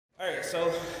All right,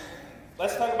 so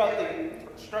let's talk about the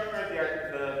structure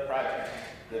of the project.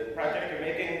 The project you're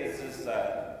making, this is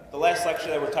the last lecture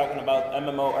that we're talking about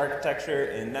MMO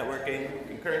architecture and networking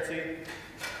concurrency,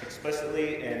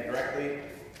 explicitly and directly.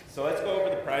 So let's go over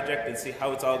the project and see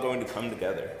how it's all going to come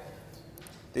together.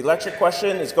 The lecture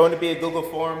question is going to be a Google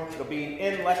form. It'll be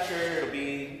in lecture. It'll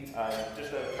be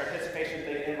just a participation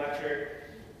thing in lecture.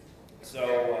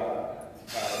 So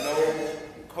no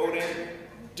coding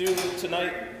due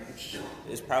tonight, which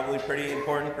is probably pretty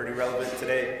important, pretty relevant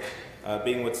today,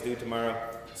 being what's due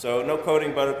tomorrow. So no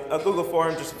coding, but a Google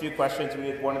form, just a few questions. We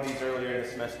did one of these earlier in the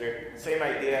semester. Same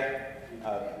idea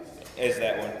as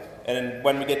that one. And then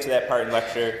when we get to that part in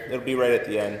lecture, it'll be right at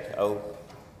the end. I'll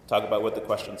talk about what the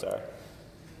questions are.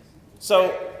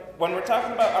 So when we're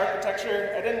talking about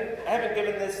architecture, I haven't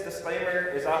given this disclaimer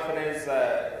as often as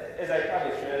I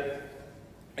probably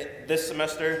should. This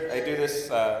semester, I do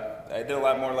this, I did a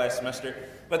lot more last semester,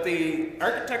 but the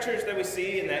architectures that we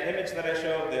see in that image that I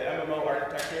show, the MMO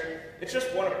architecture, it's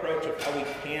just one approach of how we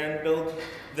can build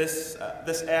this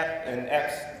app and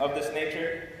apps of this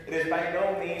nature. It is by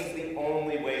no means the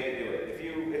only way to do it.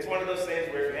 It's one of those things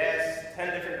where if you ask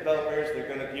 10 different developers, you're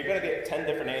gonna get 10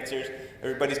 different answers.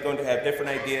 Everybody's going to have different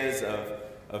ideas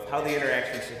of how the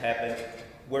interaction should happen.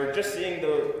 We're just seeing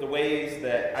the ways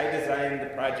that I designed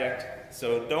the project.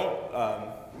 So don't,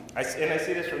 I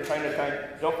see this from time to time,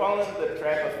 don't fall into the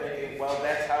trap of thinking, well,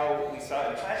 that's how we saw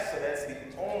it in class, so that's the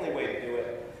only way to do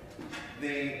it.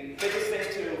 The biggest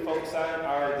thing to focus on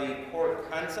are the core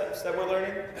concepts that we're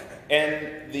learning,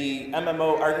 and the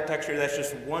MMO architecture, that's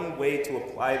just one way to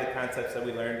apply the concepts that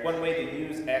we learned, one way to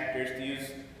use actors, to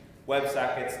use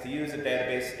WebSockets, to use a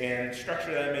database, and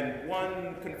structure them in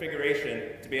one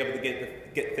configuration to be able to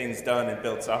get things done and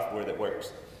build software that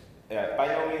works. By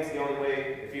no means the only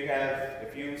way.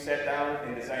 If you sat down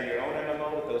and designed your own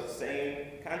MMO with those same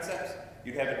concepts,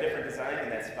 you'd have a different design, and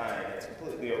that's fine. That's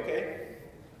completely okay.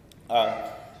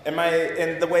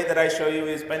 And the way that I show you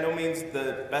is by no means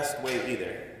the best way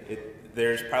either.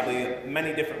 There's probably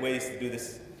many different ways to do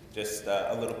this just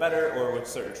a little better or with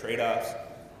certain trade-offs.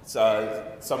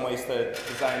 Some ways to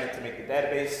design it to make the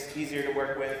database easier to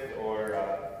work with or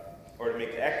to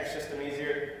make the actor system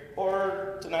easier,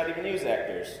 or to not even use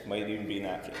actors might even be an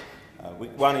option. We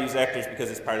want to use actors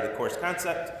because it's part of the course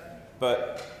concept,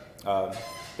 but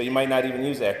you might not even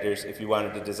use actors if you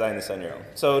wanted to design this on your own.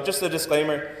 So just a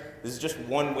disclaimer, this is just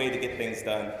one way to get things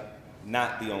done,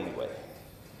 not the only way.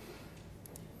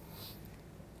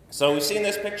 So we've seen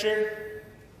this picture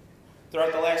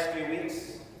throughout the last few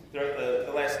weeks, throughout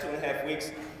the last 2.5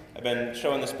 weeks. I've been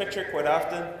showing this picture quite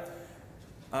often.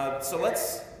 So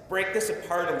let's break this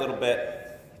apart a little bit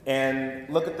and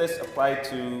look at this applied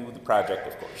to the project,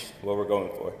 of course, what we're going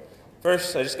for.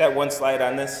 First, I just got one slide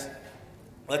on this.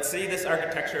 Let's see this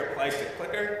architecture applied to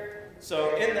Clicker.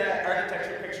 So in that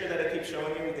architecture picture that I keep showing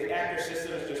you, the actor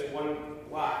system is just one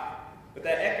block. But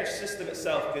that actor system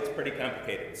itself gets pretty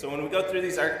complicated. So when we go through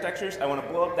these architectures, I want to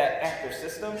blow up that actor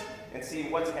system and see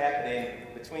what's happening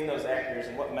between those actors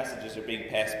and what messages are being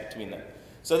passed between them.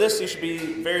 So this you should be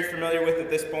very familiar with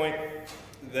at this point.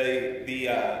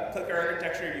 The Clicker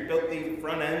architecture, you built the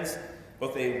front ends,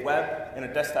 both a web and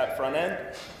a desktop front end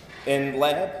in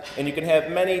lab, and you can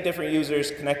have many different users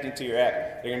connecting to your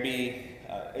app. There can be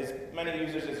as many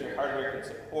users as your hardware can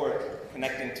support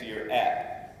connecting to your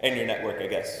app and your network, I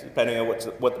guess, depending on what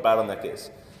the bottleneck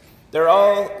is. They're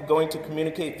all going to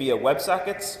communicate via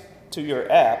WebSockets to your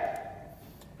app,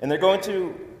 and they're going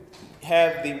to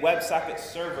have the WebSocket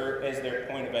server as their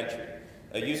point of entry.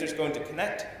 A user's going to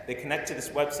connect, they connect to this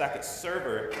WebSocket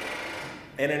server,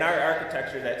 and in our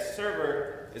architecture, that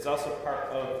server is also part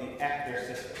of the actor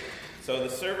system. So the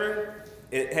server,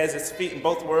 it has its feet in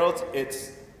both worlds.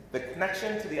 It's the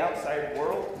connection to the outside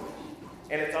world,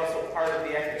 and it's also part of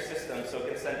the actor system, so it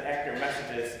can send actor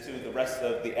messages to the rest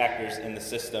of the actors in the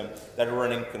system that are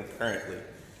running concurrently.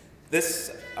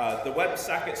 This, the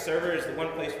WebSocket server is the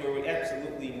one place where we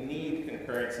absolutely need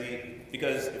concurrency,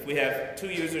 because if we have two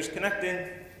users connecting,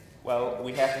 well,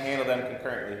 we have to handle them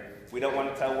concurrently. We don't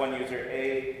want to tell one user,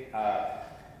 hey,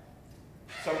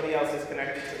 somebody else is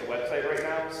connected to the website right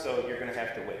now, so you're going to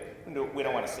have to wait. No, we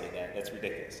don't want to say that. That's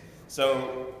ridiculous.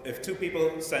 So if two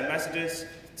people send messages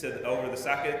over the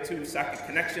socket, two socket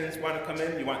connections want to come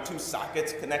in, you want two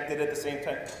sockets connected at the same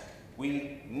time,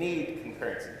 we need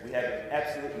concurrency. We have an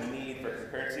absolute need for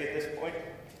concurrency at this point,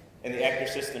 and the actor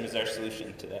system is our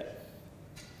solution to that.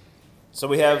 So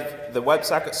we have the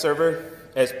WebSocket server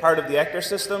as part of the actor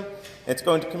system. It's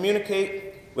going to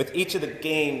communicate with each of the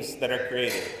games that are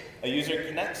created. A user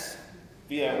connects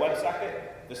via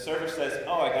WebSocket. The server says,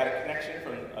 oh, I got a connection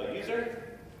from a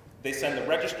user. they send the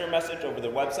register message over the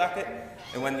WebSocket,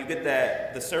 and when you get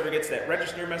that, the server gets that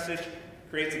register message,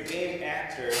 creates a game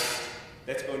actor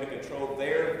that's going to control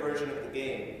their version of the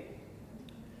game.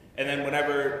 And then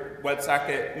whenever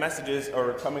WebSocket messages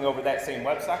are coming over that same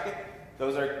WebSocket,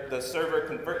 the server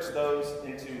converts those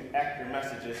into actor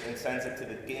messages and sends it to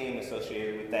the game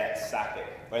associated with that socket,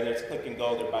 whether it's clicking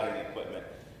gold or buying the equipment.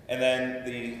 And then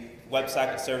the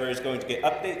WebSocket server is going to get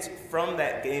updates from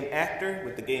that game actor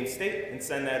with the game state and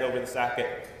send that over the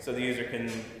socket so the user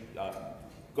can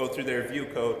go through their view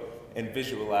code and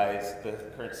visualize the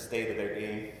current state of their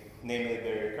game, namely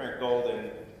their current gold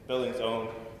and building zone,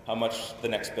 how much the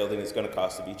next building is going to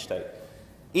cost of each type.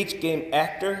 Each game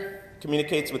actor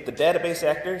communicates with the database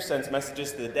actor, sends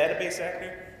messages to the database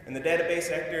actor, and the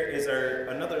database actor is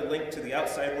another link to the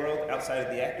outside world, outside of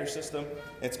the actor system.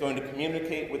 It's going to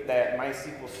communicate with that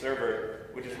MySQL server,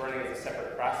 which is running as a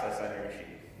separate process on your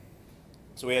machine.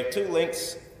 So we have two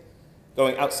links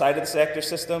going outside of this actor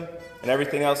system, and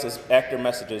everything else is actor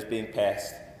messages being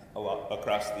passed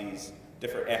across these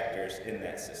different actors in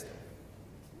that system.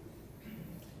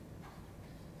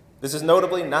 This is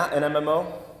notably not an MMO.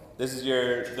 This is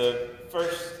the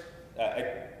first,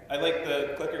 I like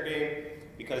the clicker game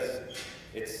because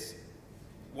it's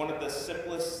one of the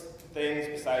simplest things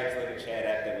besides like a chat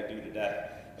app that we do to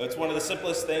death. It's one of the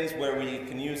simplest things where we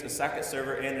can use a socket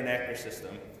server and an actor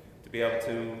system to be able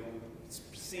to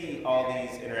see all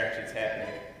these interactions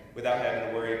happening without having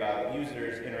to worry about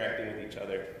users interacting with each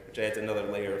other, which adds another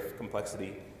layer of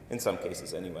complexity in some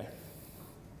cases anyway.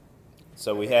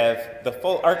 So we have the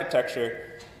full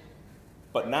architecture,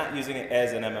 but not using it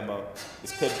as an MMO.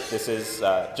 This is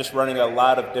just running a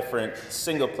lot of different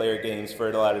single-player games for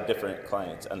a lot of different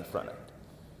clients on the front end,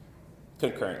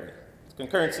 concurrently. It's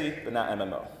concurrency, but not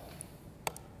MMO.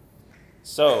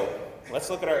 So let's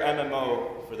look at our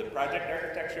MMO for the project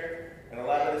architecture. And a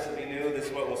lot of this will be new. This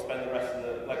is what we'll spend the rest of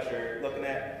the lecture looking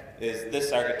at, is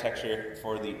this architecture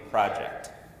for the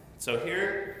project. So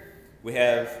here we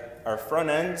have our front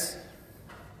ends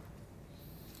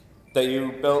that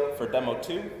you built for demo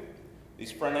 2.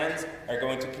 These front ends are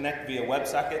going to connect via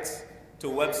WebSockets to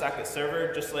a WebSocket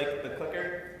server, just like the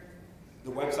clicker.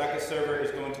 The WebSocket server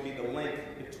is going to be the link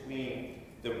between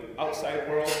the outside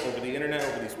world over the internet,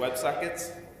 over these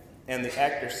WebSockets, and the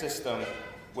actor system,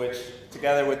 which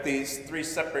together with these 3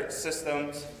 separate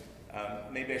systems,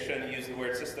 maybe I shouldn't use the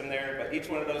word system there, but each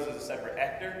one of those is a separate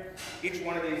actor. Each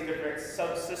one of these different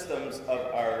subsystems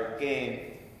of our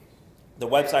game, the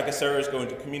WebSocket server is going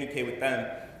to communicate with them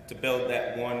to build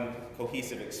that one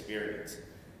cohesive experience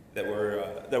that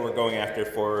we're going after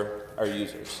for our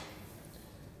users.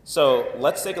 So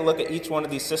let's take a look at each one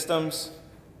of these systems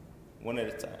one at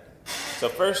a time. So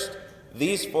first,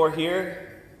 these 4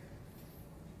 here,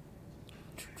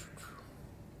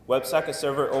 WebSocket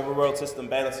server, overworld system,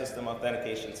 battle system,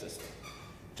 authentication system.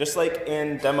 Just like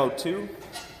in demo 2,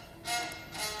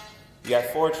 you got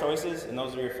 4 choices, and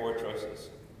those are your 4 choices.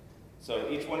 So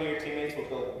each one of your teammates will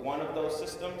build one of those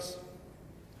systems.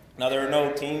 Now there are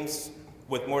no teams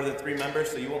with more than 3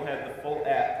 members, so you won't have the full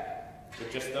app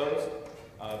with just those,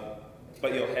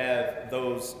 but you'll have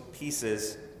those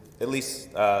pieces, at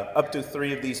least up to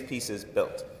 3 of these pieces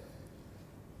built.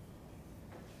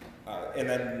 And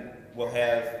then we'll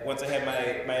have, once I have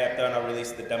my app done, I'll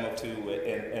release the demo 2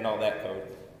 and all that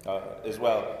code as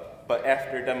well. But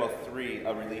after demo 3,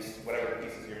 I'll release whatever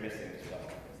pieces you're missing as well.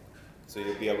 So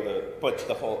you'll be able to put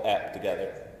the whole app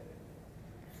together.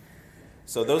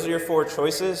 So those are your 4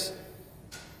 choices.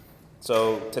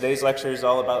 So today's lecture is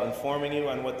all about informing you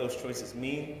on what those choices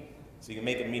mean, so you can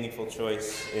make a meaningful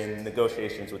choice in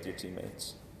negotiations with your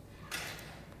teammates.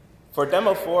 For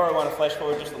demo 4, I want to flash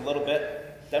forward just a little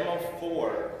bit. Demo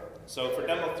 4, so for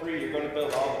demo 3, you're going to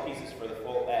build all the pieces for the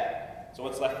full app. So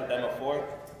what's left for demo 4?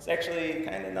 It's actually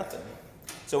kind of nothing.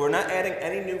 So we're not adding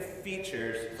any new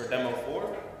features for demo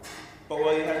 4. But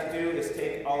what you have to do is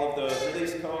take all of the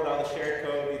release code, all the shared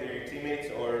code, either your teammates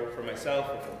or for myself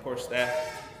or for core staff,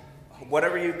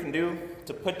 whatever you can do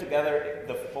to put together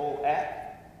the full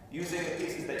app using the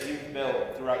pieces that you've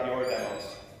built throughout your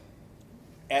demos.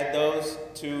 Add those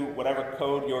to whatever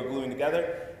code you're gluing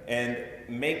together and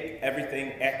make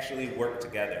everything actually work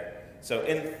together. So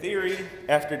in theory,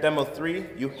 after demo 3,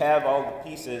 you have all the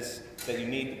pieces that you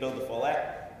need to build the full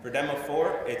app. For demo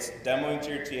 4, it's demoing to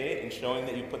your TA and showing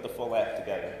that you put the full app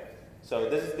together. So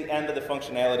this is the end of the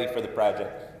functionality for the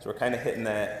project. So we're kind of hitting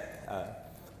that.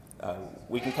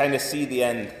 We can kind of see the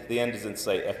end. The end is in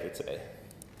sight after today.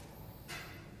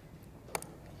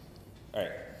 All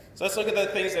right. So let's look at the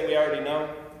things that we already know.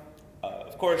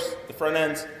 Of course, the front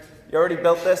ends. You already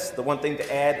built this. The one thing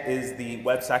to add is the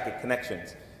WebSocket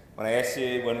connections.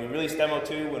 When we released demo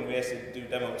 2, when we asked you to do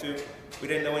demo 2, we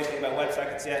didn't know anything about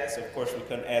WebSockets yet, so of course we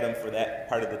couldn't add them for that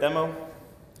part of the demo.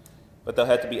 But they'll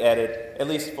have to be added, at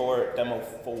least for demo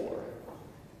 4.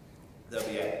 They'll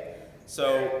be added.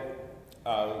 So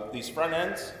these front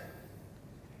ends,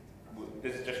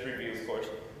 this is just review, of course.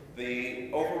 The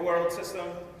overworld system,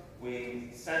 we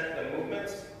send the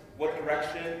movements. What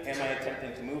direction am I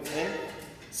attempting to move in?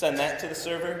 Send that to the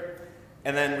server.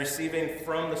 And then receiving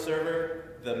from the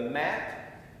server the map,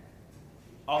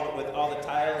 with all the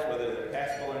tiles, whether they're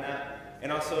passable or not.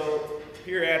 And also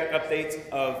periodic updates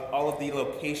of all of the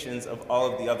locations of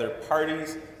all of the other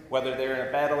parties, whether they're in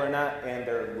a battle or not, and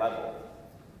their level.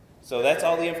 So that's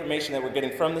all the information that we're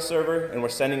getting from the server, and we're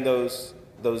sending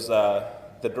the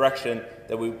direction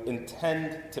that we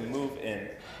intend to move in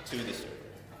to the server.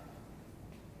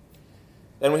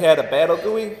 Then we had a battle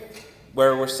GUI,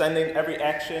 where we're sending every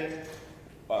action.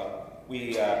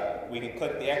 We can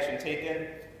click the action taken,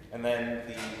 and then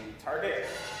the target.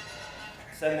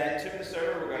 Send that to the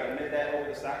server. We're going to emit that over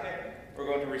the socket. We're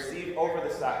going to receive over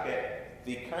the socket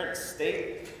the current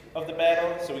state of the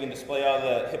battle, so we can display all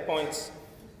the hit points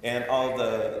and all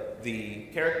the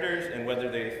characters and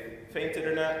whether they fainted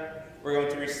or not. We're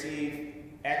going to receive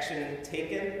action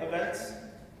taken events,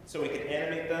 so we can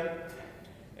animate them.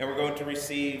 And we're going to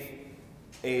receive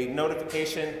a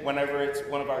notification whenever it's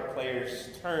one of our players'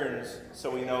 turns, so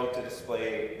we know to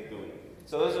display the GUI.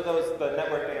 So those are the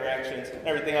network interactions.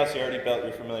 Everything else you already built,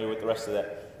 you're familiar with the rest of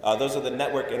that. Those are the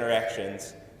network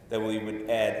interactions that we would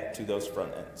add to those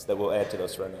front ends, that we'll add to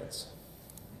those front ends.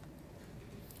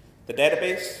 The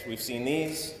database, we've seen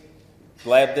these.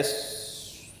 Lab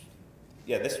this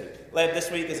week. Lab this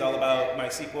week is all about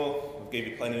MySQL. We gave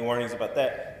you plenty of warnings about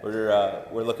that.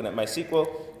 We're looking at MySQL.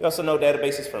 You also know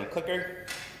databases from Clicker.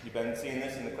 You've been seeing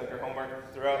this in the Clicker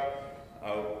homework throughout,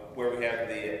 where we have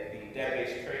the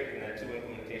database trait and then 2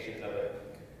 implementations of it.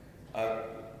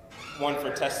 One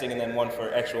for testing and then one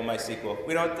for actual MySQL.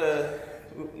 We don't,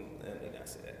 let me not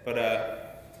say that. But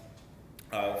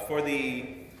for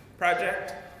the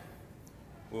project,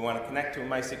 we want to connect to a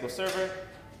MySQL server.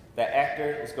 That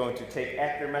actor is going to take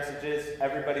actor messages.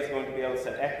 Everybody's going to be able to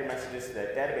send actor messages to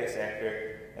that database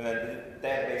actor, and then the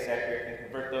database actor can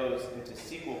convert those into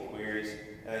SQL queries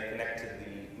and then connect to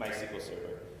the MySQL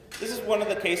server. This is one of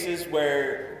the cases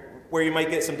where you might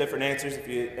get some different answers if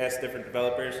you ask different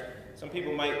developers. Some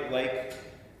people might like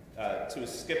to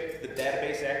skip the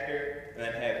database actor and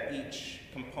then have each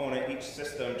component, each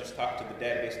system just talk to the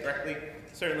database directly.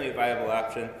 Certainly a viable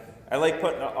option. I like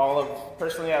putting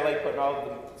personally I like putting all of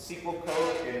the SQL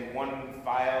code in one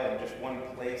file in just one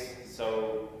place,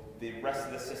 so the rest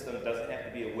of the system doesn't have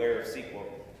to be aware of SQL.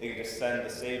 They can just send the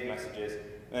save messages.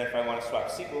 And then if I want to swap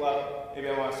SQL out, maybe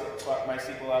I want to swap my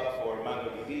SQL out for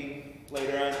MongoDB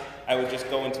later on, I would just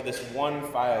go into this one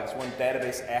file, this one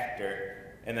database actor,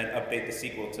 and then update the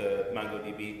SQL to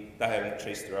MongoDB without having to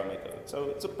chase through all my code. So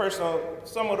it's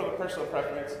somewhat of a personal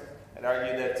preference. I'd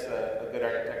argue that's a good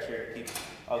architecture to keep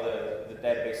all the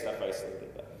database stuff isolated.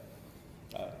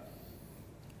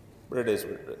 But it is,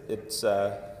 it's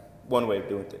one way of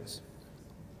doing things.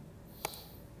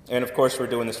 And of course, we're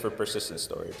doing this for persistent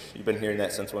storage. You've been hearing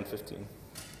that since 1.15.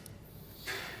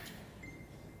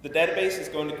 The database is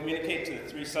going to communicate to the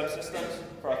 3 subsystems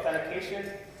for authentication.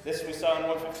 This we saw in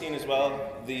 1.15 as well.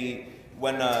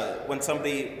 When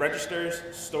somebody registers,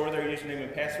 store their username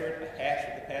and password, a hash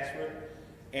of the password,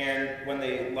 and when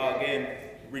they log in,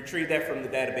 retrieve that from the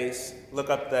database, look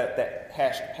up that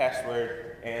hashed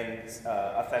password, and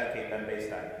authenticate them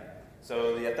based on it.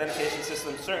 So the authentication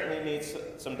system certainly needs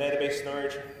some database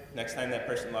storage. Next time that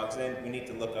person logs in, we need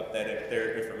to look up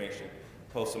their information,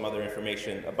 pull some other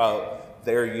information about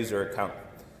their user account.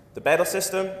 The battle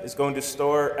system is going to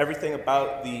store everything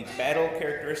about the battle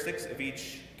characteristics of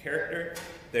each character,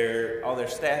 all their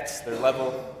stats, their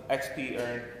level, XP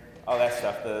earned, all that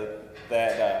stuff.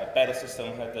 That battle system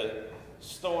will have to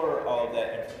store all of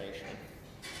that information.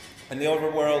 And the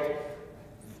overworld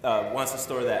wants to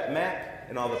store that map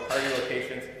and all the party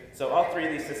locations. So all 3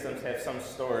 of these systems have some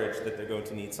storage that they're going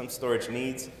to need, some storage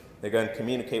needs. They're going to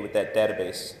communicate with that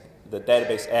database. The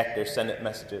database actor send it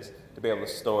messages to be able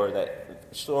to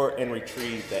store and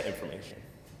retrieve that information.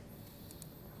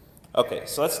 Okay,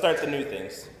 so let's start the new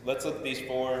things. Let's look at these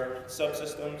 4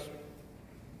 subsystems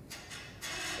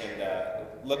and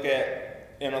look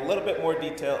at in a little bit more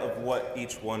detail of what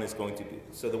each one is going to do.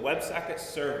 So the WebSocket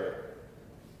server,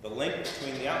 the link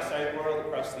between the outside world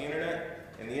across the internet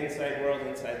and the inside world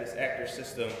inside this actor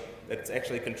system that's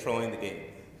actually controlling the game.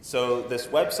 So this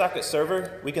WebSocket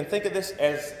server, we can think of this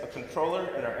as a controller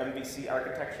in our MVC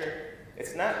architecture.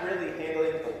 It's not really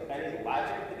handling any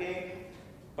logic of the game,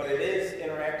 but it is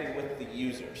interacting with the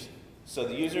users. So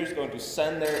the user is going to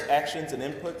send their actions and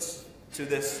inputs to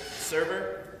this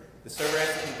server. The server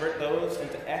has to convert those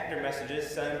into actor messages,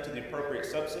 send them to the appropriate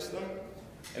subsystem,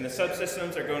 and the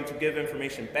subsystems are going to give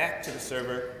information back to the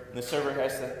server, and the server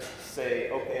has to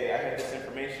say, okay, I have this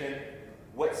information,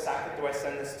 what socket do I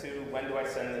send this to, when do I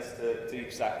send this to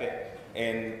each socket,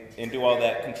 and do all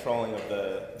that controlling of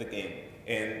the game,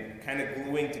 and kind of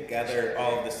gluing together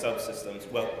all of the subsystems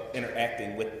while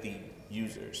interacting with the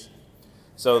users.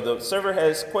 So the server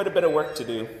has quite a bit of work to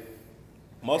do,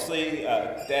 mostly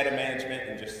data management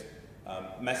and just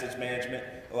message management.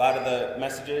 A lot of the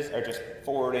messages are just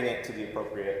forwarding it to the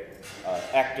appropriate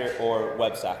actor or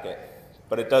WebSocket.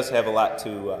 But it does have a lot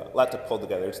to pull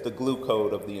together. It's the glue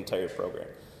code of the entire program.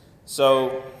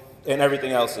 So, and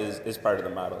everything else is part of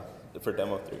the model for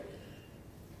Demo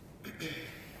 3.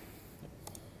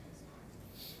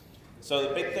 So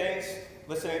the big things,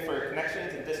 listening for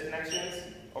connections and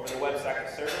disconnections over the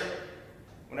WebSocket server.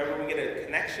 Whenever we get a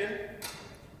connection,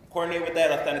 coordinate with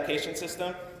that authentication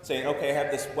system, saying, okay, I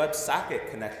have this WebSocket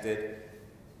connected,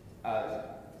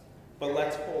 but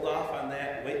let's hold off on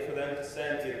that, wait for them to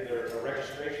send either a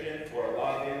registration or a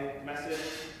login message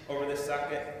over this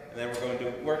socket, and then we're going to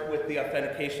work with the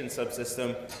authentication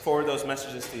subsystem, forward those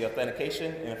messages to the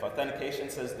authentication, and if authentication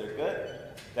says they're good,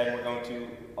 then we're going to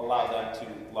allow them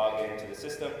to log into the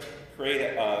system,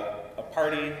 create a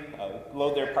party,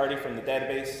 load their party from the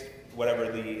database,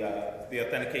 whatever the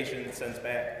authentication sends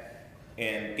back,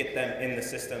 and get them in the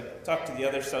system. Talk to the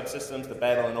other subsystems, the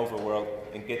Battle and Overworld,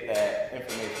 and get that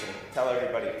information. Tell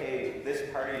everybody, hey,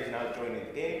 this party is now joining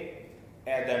the game.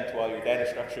 Add them to all your data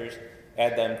structures.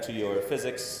 Add them to your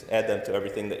physics. Add them to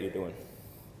everything that you're doing.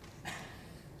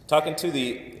 Talking to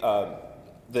the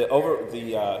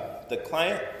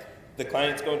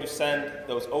client's going to send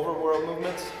those overworld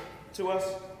movements to us.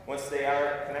 Once they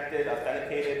are connected,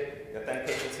 authenticated, the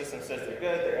authentication system says they're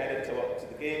good, they're added to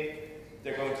the game.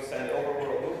 They're going to send the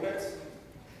overworld movements.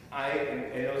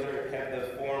 And those have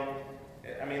the form,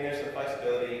 I mean, there's some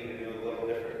flexibility, you can do it a little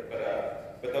different,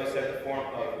 but those have the form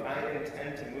of, I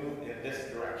intend to move in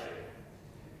this direction.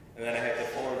 And then I have to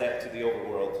forward that to the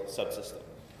overworld subsystem.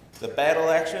 The battle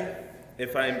action,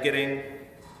 if I'm getting,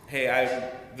 hey,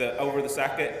 over the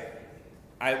socket,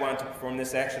 I want to perform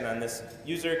this action on this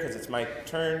user because it's my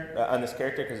turn, on this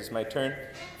character because it's my turn,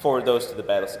 forward those to the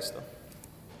battle system.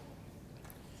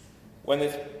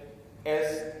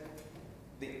 As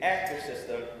the actor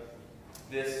system,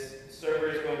 this server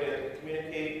is going to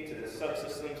communicate to the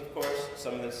subsystems, of course.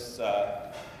 Some of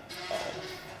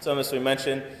this we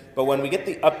mentioned, but when we get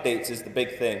the updates is the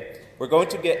big thing. We're going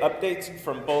to get updates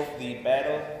from both the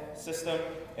battle system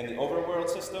and the overworld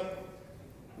system,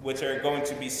 which are going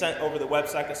to be sent over the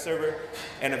WebSocket server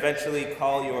and eventually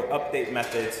call your update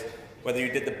methods. Whether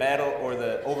you did the battle or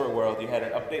the overworld, you had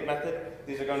an update method.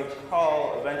 These are going to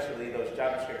call eventually those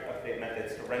JavaScript update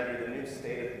methods to render the new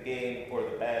state of the game or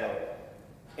the battle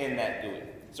in that GUI.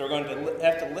 So we're going to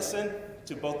have to listen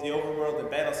to both the overworld and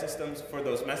battle systems for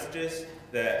those messages,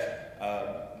 that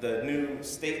the new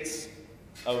states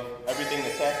of everything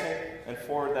that's happening, and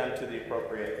forward them to the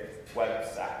appropriate web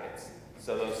sockets.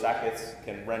 So those sockets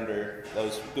can render,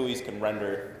 those GUIs can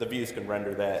render, the views can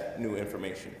render that new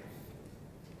information.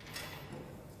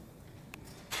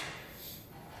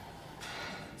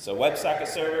 So WebSocket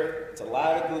server, it's a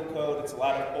lot of glue code, it's a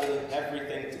lot of holding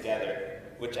everything together,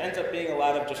 which ends up being a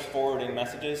lot of just forwarding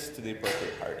messages to the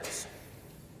appropriate parties.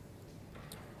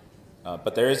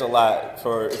 But there is a lot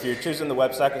for, if you're choosing the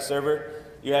WebSocket server,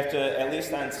 you have to, at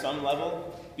least on some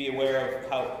level, be aware of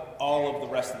how all of the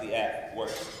rest of the app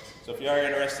works. So if you are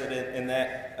interested in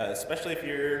that, especially if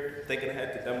you're thinking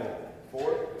ahead to Demo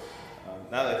 4,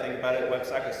 now that I think about it,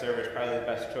 WebSocket server is probably the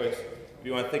best choice if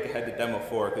you want to think ahead to Demo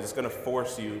 4, because it's going to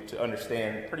force you to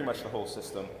understand pretty much the whole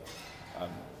system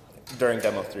during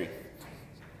Demo 3.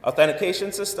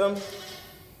 Authentication system.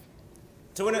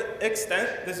 To an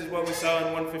extent, this is what we saw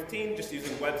in 1.15, just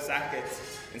using WebSockets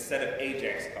instead of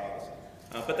AJAX calls.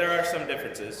 But there are some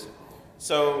differences.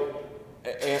 So,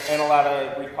 and a lot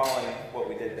of recalling what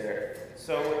we did there.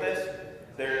 So with this,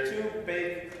 there are two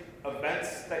big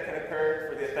events that can occur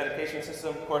for the authentication system,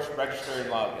 of course, register and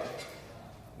login.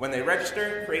 When they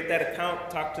register, create that account,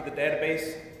 talk to the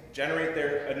database, generate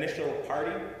their initial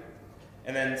party,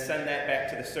 and then send that back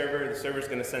to the server. The server is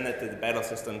going to send that to the battle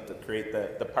system to create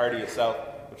the party itself,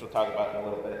 which we'll talk about in a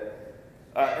little bit.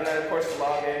 And then, of course, the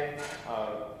login,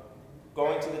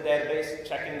 going to the database,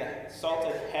 checking the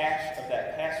salted hash of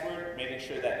that password, making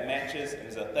sure that matches and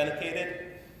is authenticated.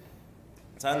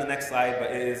 It's on the next slide, but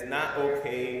it is not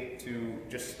okay to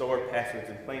just store passwords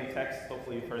in plain text.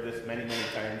 Hopefully you've heard this many, many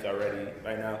times already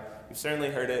by now. You've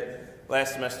certainly heard it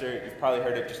last semester. You've probably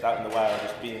heard it just out in the wild,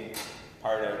 just being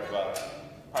part of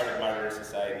modern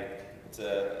society.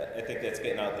 I think that's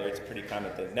getting out there. It's a pretty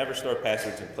common thing. Never store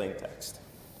passwords in plain text.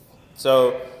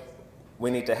 So we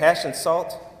need to hash and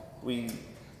salt.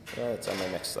 It's on my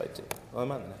next slide too. Well,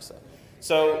 I'm on the next slide.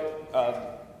 So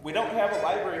we don't have a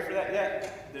library for that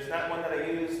yet. There's not one that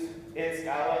I used in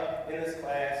Scala in this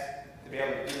class to be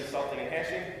able to do the salting and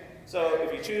hashing. So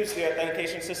if you choose the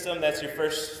authentication system, that's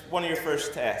one of your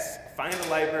first tasks. Find a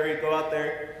library, go out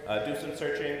there, do some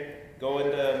searching, go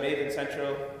into Maven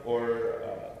Central,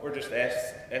 or just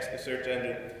ask a search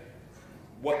engine,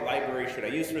 what library should I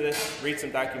use for this? Read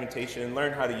some documentation,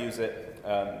 learn how to use it,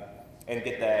 and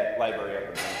get that library up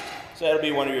and running. So that'll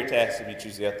be one of your tasks if you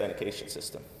choose the authentication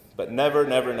system. But never,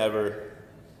 never, never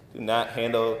do not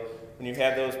handle, when you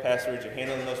have those passwords, you're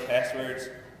handling those passwords,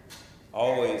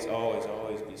 always, always,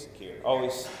 always be secure.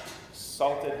 Always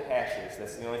salted hashes.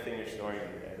 That's the only thing you're storing in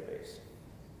your database.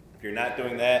 If you're not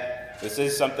doing that, this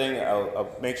is something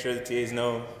I'll make sure the TAs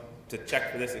know to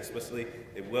check for this explicitly.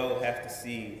 They will have to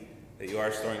see that you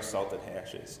are storing salted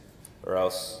hashes, or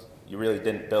else you really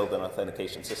didn't build an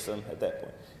authentication system at that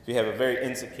point. If you have a very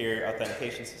insecure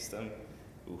authentication system,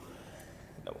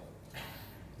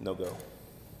 no go.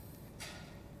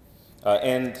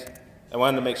 And I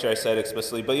wanted to make sure I said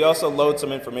explicitly, but you also load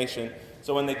some information.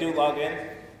 So when they do log in,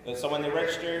 so when they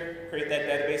register, create that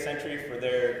database entry for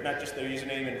not just their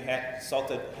username and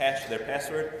salted hash their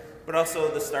password, but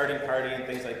also the starting party and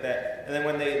things like that. And then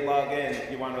when they log in,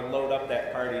 you want to load up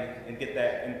that party and get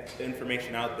that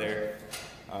information out there.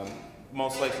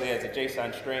 Most likely as a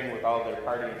JSON string with all their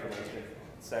party information.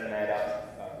 Send that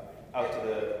out to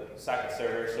the socket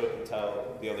server so it can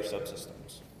tell the other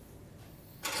subsystems.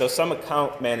 So some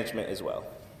account management as well.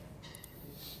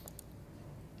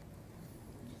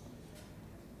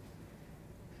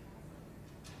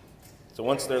 So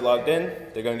once they're logged in,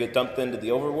 they're going to get dumped into the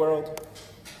overworld.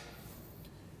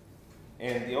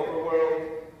 And the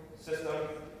overworld system,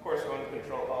 of course, is going to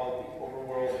control all the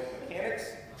overworld mechanics.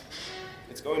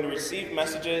 It's going to receive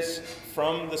messages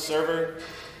from the server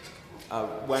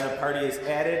when a party is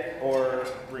added or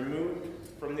removed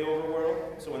from the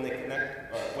overworld. So when they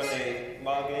connect, when they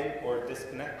log in or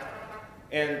disconnect,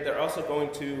 and they're also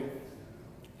going to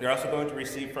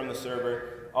receive from the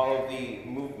server all of the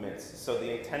movements, so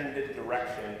the intended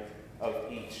direction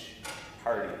of each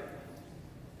party.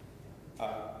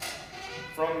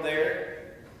 From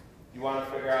there, you want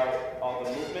to figure out all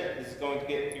the movement. This is going to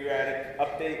get periodic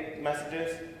update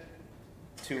messages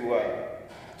to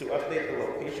update the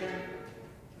location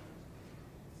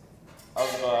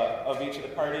of each of the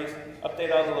parties,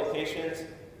 update all the locations,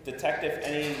 detect if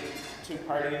any two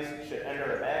parties should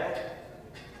enter a battle,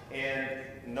 and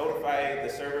notify the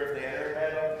server if they enter a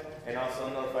battle, and also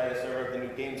notify the server of the new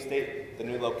game state, the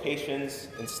new locations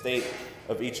and state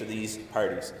of each of these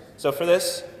parties. So for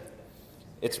this,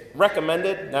 it's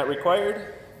recommended, not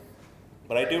required,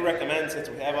 but I do recommend, since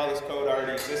we have all this code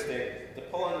already existing, to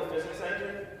pull on the physics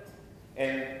engine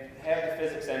and have the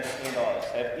physics engine handle all this.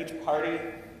 Have each party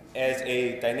as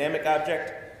a dynamic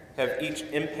object, have each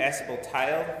impassable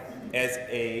tile as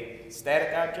a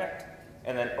static object,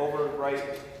 and then overwrite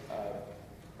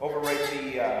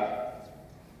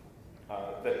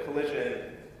the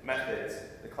collision methods,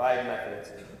 the collide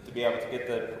methods, to be able to get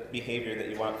the behavior that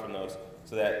you want from those.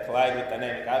 So that collide with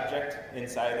dynamic object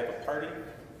inside of a party,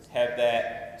 have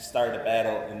that start a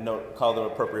battle, and call the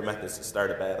appropriate methods to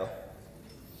start a battle.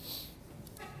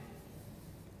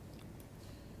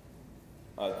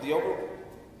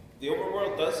 The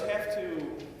overworld does have to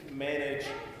manage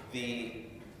the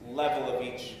level of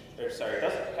each,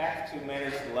 doesn't have to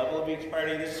manage the level of each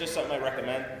party. This is just something I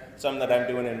recommend, something that I'm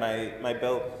doing in my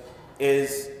build,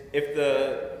 is if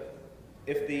the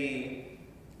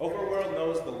overworld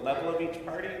knows the level of each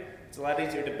party, it's a lot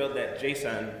easier to build that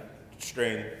JSON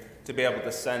string to be able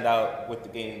to send out with the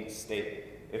game state.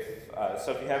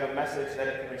 So if you have a message that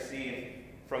it can receive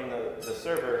from the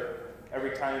server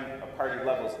every time a party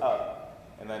levels up,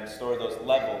 and then store those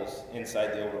levels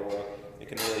inside the overworld, it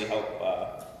can really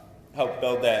help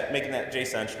build that, making that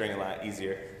JSON string a lot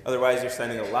easier. Otherwise, you're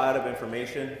sending a lot of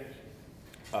information.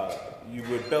 You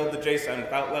would build the JSON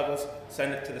without levels,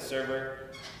 send it to the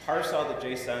server, parse all the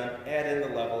JSON, add in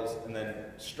the levels, and then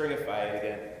stringify it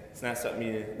again. It's not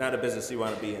not a business you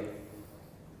want to be in.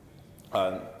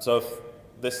 So if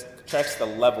this checks the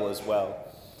level as well,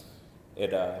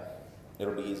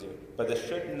 it'll be easier. But this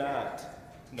should not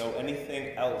know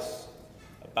anything else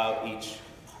about each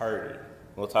party.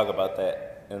 We'll talk about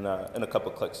that in a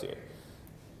couple clicks here.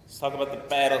 Let's talk about the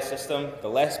battle system, the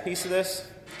last piece of this.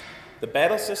 The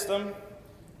battle system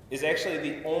is actually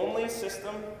the only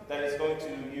system that is going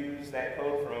to use that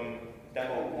code from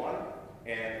demo 1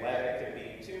 and lab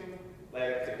activity 2,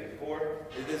 lab activity 4.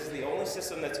 This is the only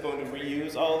system that's going to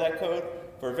reuse all of that code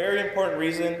for a very important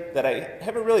reason that I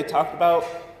haven't really talked about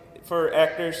for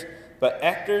actors, but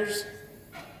actors,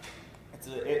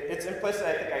 it's implicit.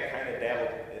 I think I kind of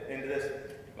dabbled into this,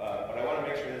 but I want to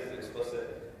make sure this is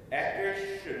explicit. Actors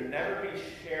should never be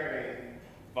sharing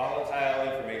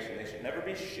volatile information. They should never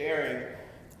be sharing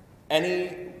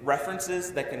any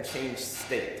references that can change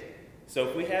state. So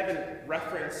if we have a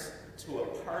reference to a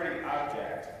party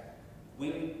object,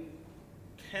 we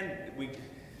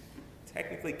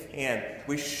technically can.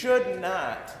 We should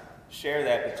not share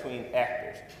that between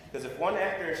actors. Because if one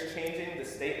actor is changing the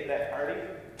state of that party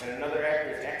and another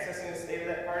actor is accessing the state of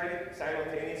that party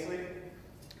simultaneously,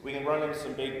 we can run into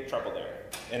some big trouble there.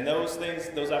 And those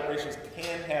operations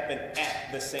can happen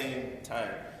at the same time.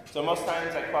 So most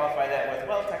times I qualify that with,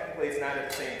 well, technically it's not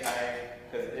at the same time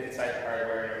because inside the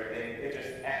hardware and everything, it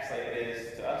just acts like it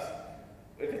is to us.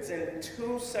 If it's in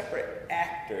two separate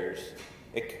actors,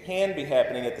 it can be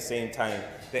happening at the same time.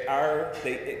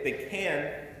 They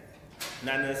can,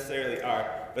 not necessarily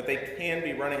are, but they can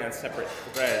be running on separate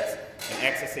threads and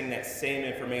accessing that same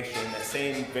information, that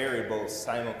same variable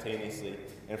simultaneously.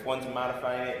 And if one's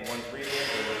modifying it and one's reading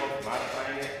it, or they're both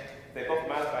modifying it, if they both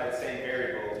modify the same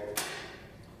variable,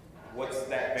 what's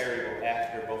that variable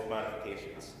after both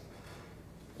modifications?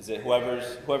 Is it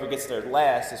whoever gets there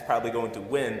last is probably going to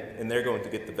win, and they're going to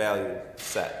get the value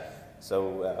set.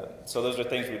 So those are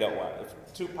things we don't want.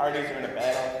 If two parties are in a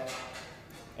battle,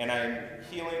 and I'm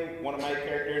healing one of my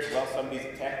characters while somebody's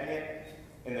attacking it,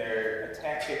 and their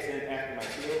attack gets in after my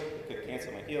heal, it could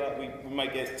cancel my heal out. We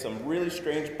might get some really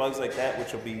strange bugs like that,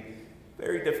 which will be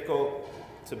very difficult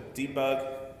to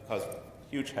debug, cause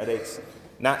huge headaches.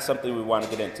 Not something we want to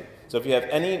get into. So if you have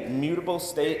any mutable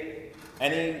state,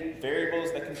 any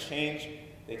variables that can change,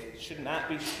 they should not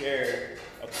be shared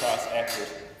across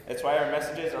actors. That's why our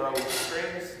messages are always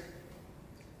strings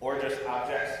or just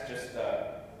objects, just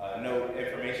no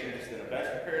information, just an event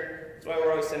occurred. That's why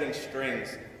we're always sending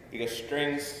strings, because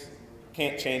strings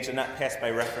can't change. They're not passed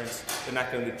by reference. They're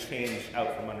not going to change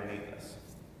out from underneath us.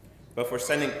 But if we're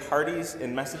sending parties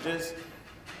and messages,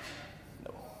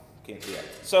 no, can't do that.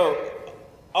 So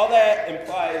all that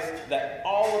implies that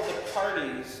all of the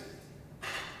parties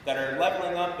that are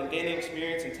leveling up and gaining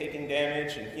experience and taking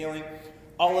damage and healing,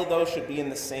 all of those should be in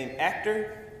the same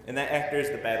actor, and that actor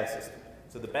is the battle system.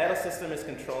 So the battle system is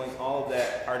controlling all of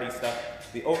that party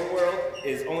stuff. The overworld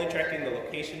is only tracking the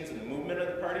locations and the movement of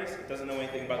the parties. It doesn't know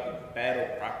anything about the battle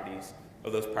properties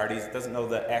of those parties. It doesn't know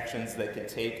the actions they can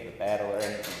take in a battle or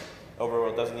anything.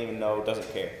 Overworld doesn't even know,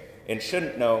 doesn't care, and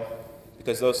shouldn't know,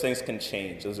 because those things can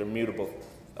change. Those are mutable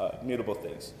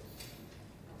things.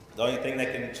 The only thing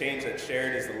that can change that's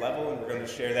shared is the level, and we're going to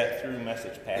share that through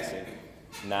message passing,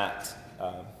 not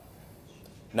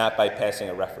by passing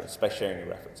a reference, by sharing a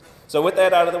reference. So with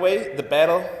that out of the way, the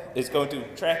battle is going to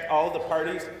track all the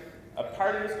parties. A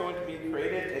party is going to be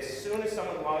created as soon as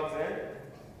someone logs in.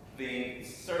 The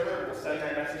server will send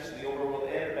that message to the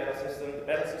overworld and the battle system. The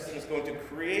battle system is going to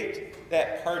create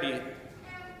that party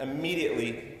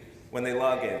immediately when they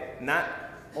log in. Not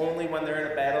only when they're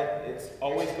in a battle, it's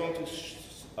always going to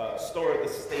store the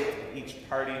state of each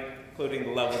party, including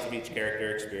the levels of each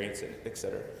character, experience,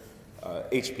 etc.,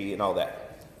 HP, and all that.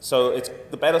 So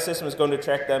the battle system is going to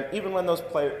track them even when those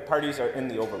parties are in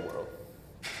the overworld.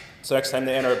 So next time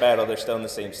they enter a battle, they're still in the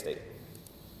same state.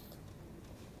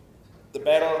 The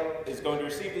battle is going to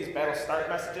receive these battle start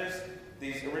messages.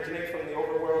 These originate from the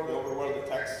overworld. The overworld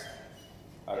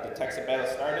detects a battle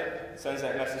started, sends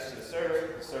that message to the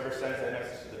server sends that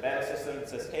message to the battle system, it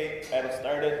says, hey, battle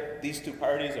started, these two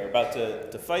parties are about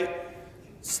to fight,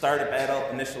 start a battle,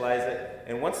 initialize it,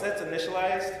 and once that's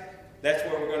initialized, that's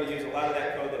where we're going to use a lot of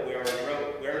that code that we already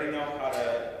wrote. We already know how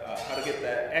to get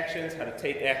that actions, how to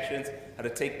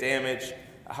take damage,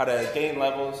 how to gain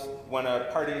levels. When a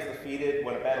party is defeated,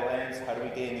 when a battle ends, how do we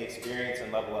gain the experience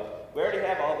and level up? We already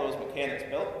have all those mechanics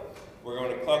built. We're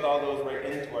going to plug all those right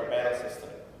into our battle system.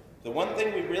 The one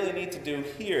thing we really need to do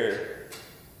here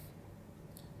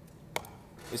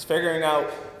is figuring out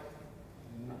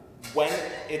when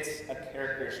it's a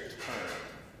character's turn.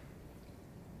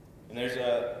 And there's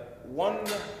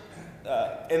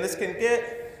and this can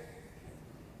get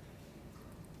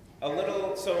a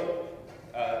little, so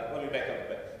let me back up a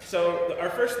bit. So our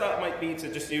first thought might be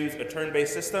to just use a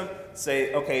turn-based system,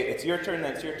 say, okay, it's your turn,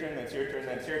 that's your turn, that's your turn,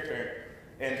 that's your turn.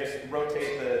 and just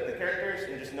rotate the characters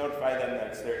and just notify them that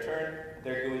it's their turn.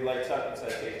 Their GUI lights up and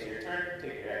says, hey, it's your turn,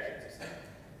 take your actions.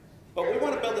 But we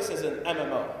want to build this as an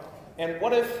MMO. And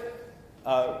what if,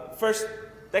 first,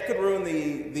 that could ruin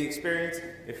the experience.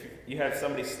 If you have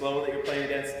somebody slow that you're playing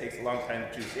against, it takes a long time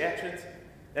to choose the actions.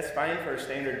 That's fine for a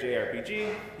standard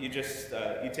JRPG. You just,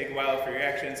 you take a while for your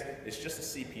actions. It's just a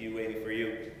CPU waiting for you.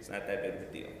 It's not that big of a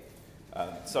deal.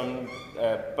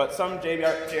 But some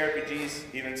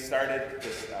JRPGs even started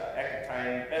this active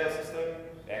time battle system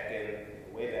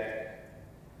way back.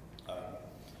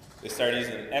 They started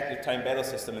using an active time battle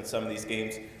system in some of these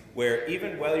games where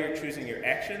even while you're choosing your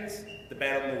actions, the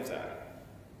battle moves on.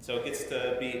 So it gets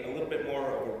to be a little bit more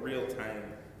of a real-time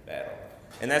battle.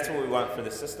 And that's what we want for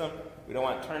the system. We don't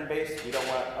want turn-based. We don't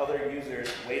want other users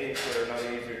waiting for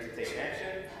another user to take an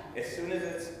action. As soon as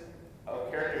it's a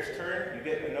character's turn, you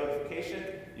get a notification,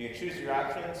 you can choose your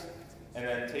options, and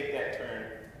then take that turn.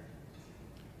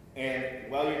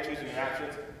 And while you're choosing your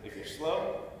options, if you're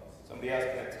slow, somebody else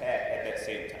can attack at that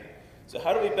same time. So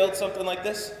how do we build something like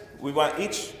this? We want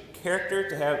each character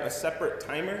to have a separate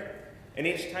timer, and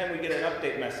each time we get an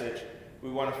update message, we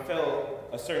want to fill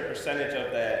a certain percentage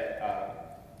of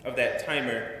that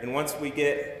timer. And once we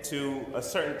get to a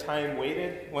certain time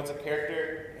waited, once a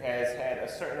character has had a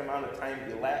certain amount of time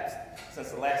elapsed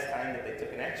since the last time that they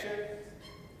took an action,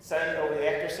 send over the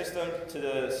actor system to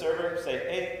the server, say,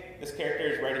 hey, this character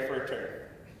is ready for a turn.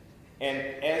 And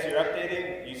as you're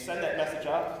updating, you send that message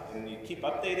off, and you keep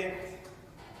updating.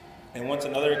 And once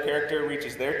another character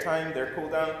reaches their time, their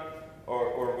cooldown,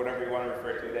 or whatever you want to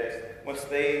refer to it as, once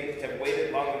they have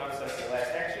waited long enough since the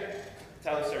last action,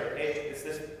 tell the server, hey, it's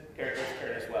this character's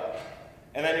turn as well.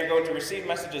 And then you're going to receive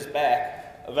messages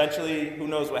back. Eventually, who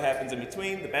knows what happens in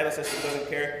between, the battle system doesn't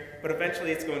care, but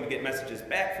eventually it's going to get messages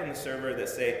back from the server that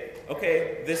say,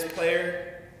 okay, this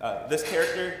player, this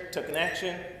character took an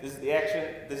action, this is the action,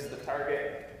 this is the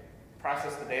target,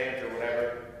 process the damage or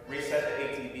whatever, reset the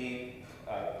ATB,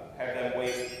 have them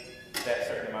wait that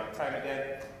certain amount of time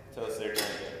again until it's their turn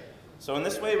again. So in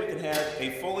this way, we can have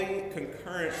a fully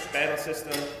concurrent battle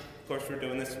system. Of course, we're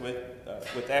doing this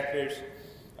with actors.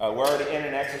 We're already in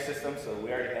an actor system, so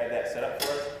we already have that set up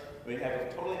for us. We have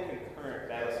a totally concurrent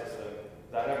battle system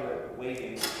without ever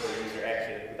waiting for a user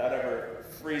action, without ever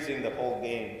freezing the whole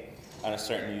game on a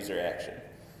certain user action.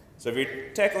 So if you're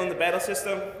tackling the battle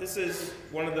system, this is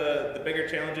one of the bigger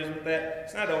challenges with that.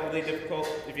 It's not overly difficult.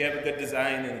 If you have a good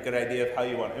design and a good idea of how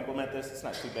you want to implement this, it's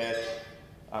not too bad.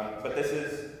 But this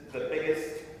is the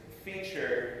biggest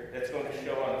feature that's going to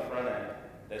show on the front end.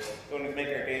 That's going to make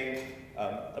our game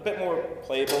a bit more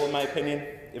playable, in my opinion.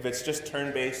 If it's just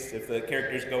turn-based, if the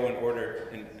characters go in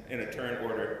order, in a turn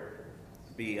order,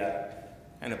 it'd be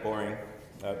kind of boring.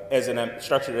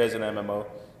 Structured as an MMO,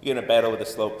 you get in a battle with a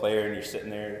slow player and you're sitting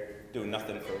there doing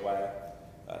nothing for a while.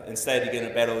 Instead, you get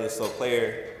in a battle with a slow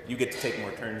player, you get to take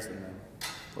more turns than them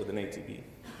with an ATB.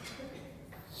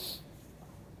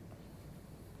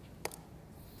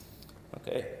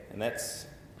 Okay, and that's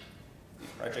the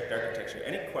project architecture.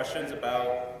 Any questions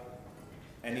about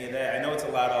any of that? I know it's a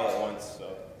lot all at once,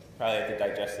 so probably have to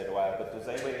digest it a while, but does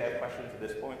anybody have questions at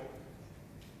this point?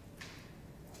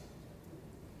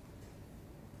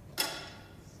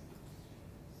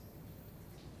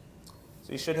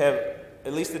 So you should have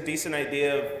at least a decent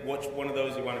idea of which one of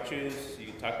those you want to choose. You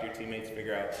can talk to your teammates,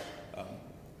 figure out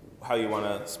how you want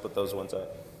to split those ones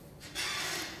up.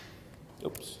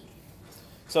 Oops.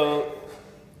 So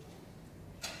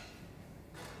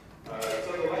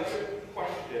the lecture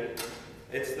question,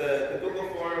 it's the Google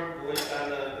form, the link on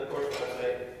the course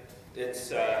website. It's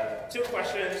 2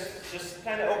 questions, just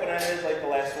kind of open-ended like the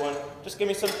last one. Just give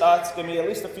me some thoughts, give me at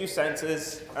least a few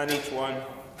sentences on each one.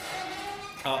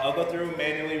 I'll go through,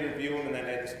 manually review them, and then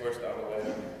add the scores down the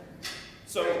way.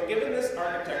 So given this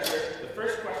architecture, the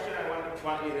first question I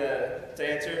want you to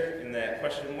answer in that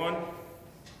question 1,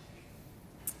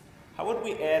 how would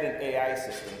we add an AI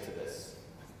system to this?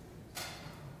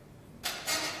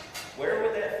 Where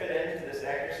would that fit into this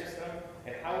actor system?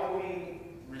 And how would we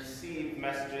receive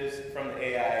messages from the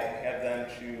AI and have them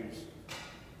choose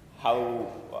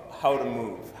how to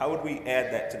move? How would we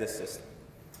add that to this system?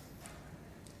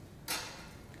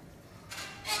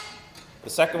 The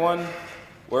second one,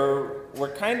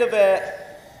 we're kind of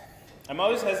at, I'm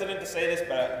always hesitant to say this,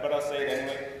 but I'll say it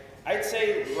anyway. I'd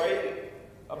say right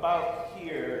about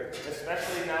here,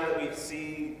 especially now that we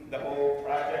see the whole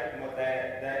project and what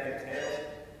that entails,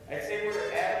 I'd say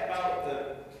we're at about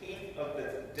the peak of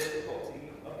the difficulty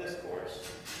of this course.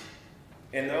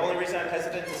 And the only reason I'm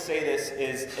hesitant to say this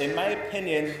is, in my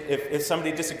opinion, if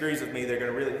somebody disagrees with me, they're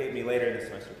going to really hate me later in the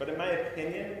semester. But in my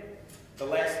opinion, the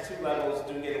last two levels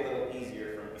do get a little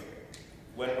easier from here.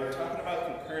 When we're talking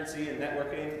about concurrency and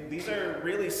networking, these are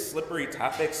really slippery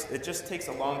topics. It just takes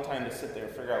a long time to sit there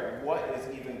and figure out what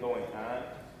is even going on.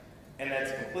 And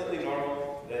that's completely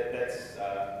normal. That's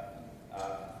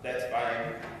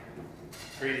fine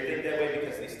for you to think that way,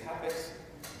 because these topics,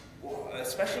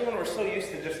 especially when we're so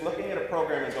used to just looking at a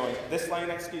program and going, this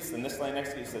line executes, then this line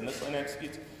executes, then this line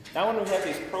executes. Now when we have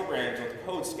these programs with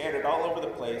code scattered all over the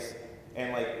place,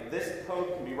 and like this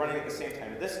code can be running at the same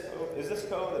time. This code is this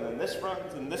code, and then this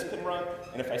runs, and this can run.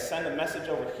 And if I send a message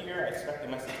over here, I expect a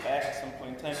message back at some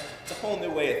point in time. It's a whole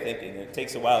new way of thinking. It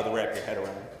takes a while to wrap your head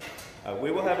around. We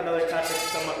will have another topic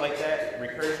somewhat like that,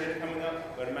 recursion, coming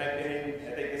up. But in my opinion,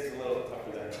 I think this is a little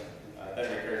tougher than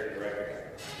recursion to wrap your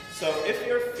head. So if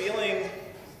you're feeling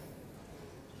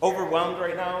overwhelmed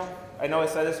right now, I know I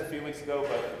said this a few weeks ago,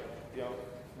 but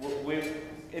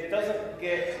it doesn't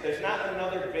get, there's not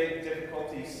another big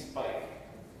difficulty spike,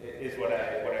 is what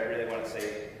I really want to say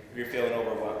if you're feeling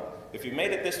overwhelmed. If you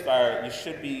made it this far, you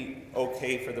should be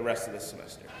okay for the rest of the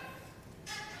semester.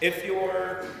 If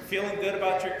you're feeling good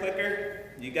about your clicker,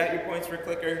 you got your points for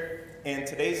clicker, and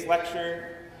today's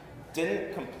lecture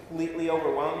didn't completely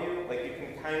overwhelm you, like you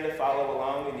can kind of follow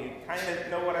along and you kind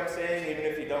of know what I'm saying, even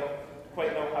if you don't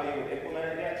quite know how you would implement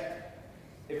it yet.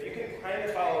 If you can kind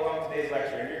of follow along today's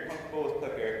lecture and you're comfortable with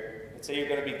clicker, I'd say you're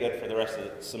going to be good for the rest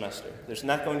of the semester. There's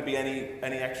not going to be any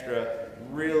extra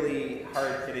really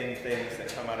hard-hitting things that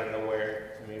come out of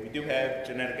nowhere. I mean, we do have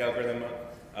genetic algorithm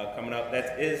coming up.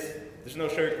 There's no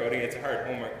sugarcoating, it's a hard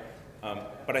homework.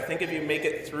 But I think if you make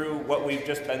it through what we've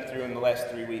just been through in the last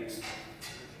 3 weeks,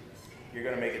 you're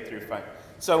going to make it through fine.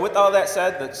 So with all that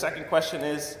said, the second question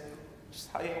is, just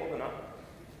how you holding up?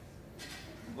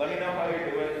 Let me know how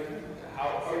you're doing.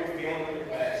 How are you feeling with your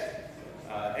class?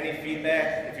 Any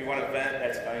feedback? If you want to vent,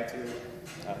 that's fine too.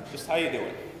 Just how you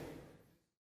doing?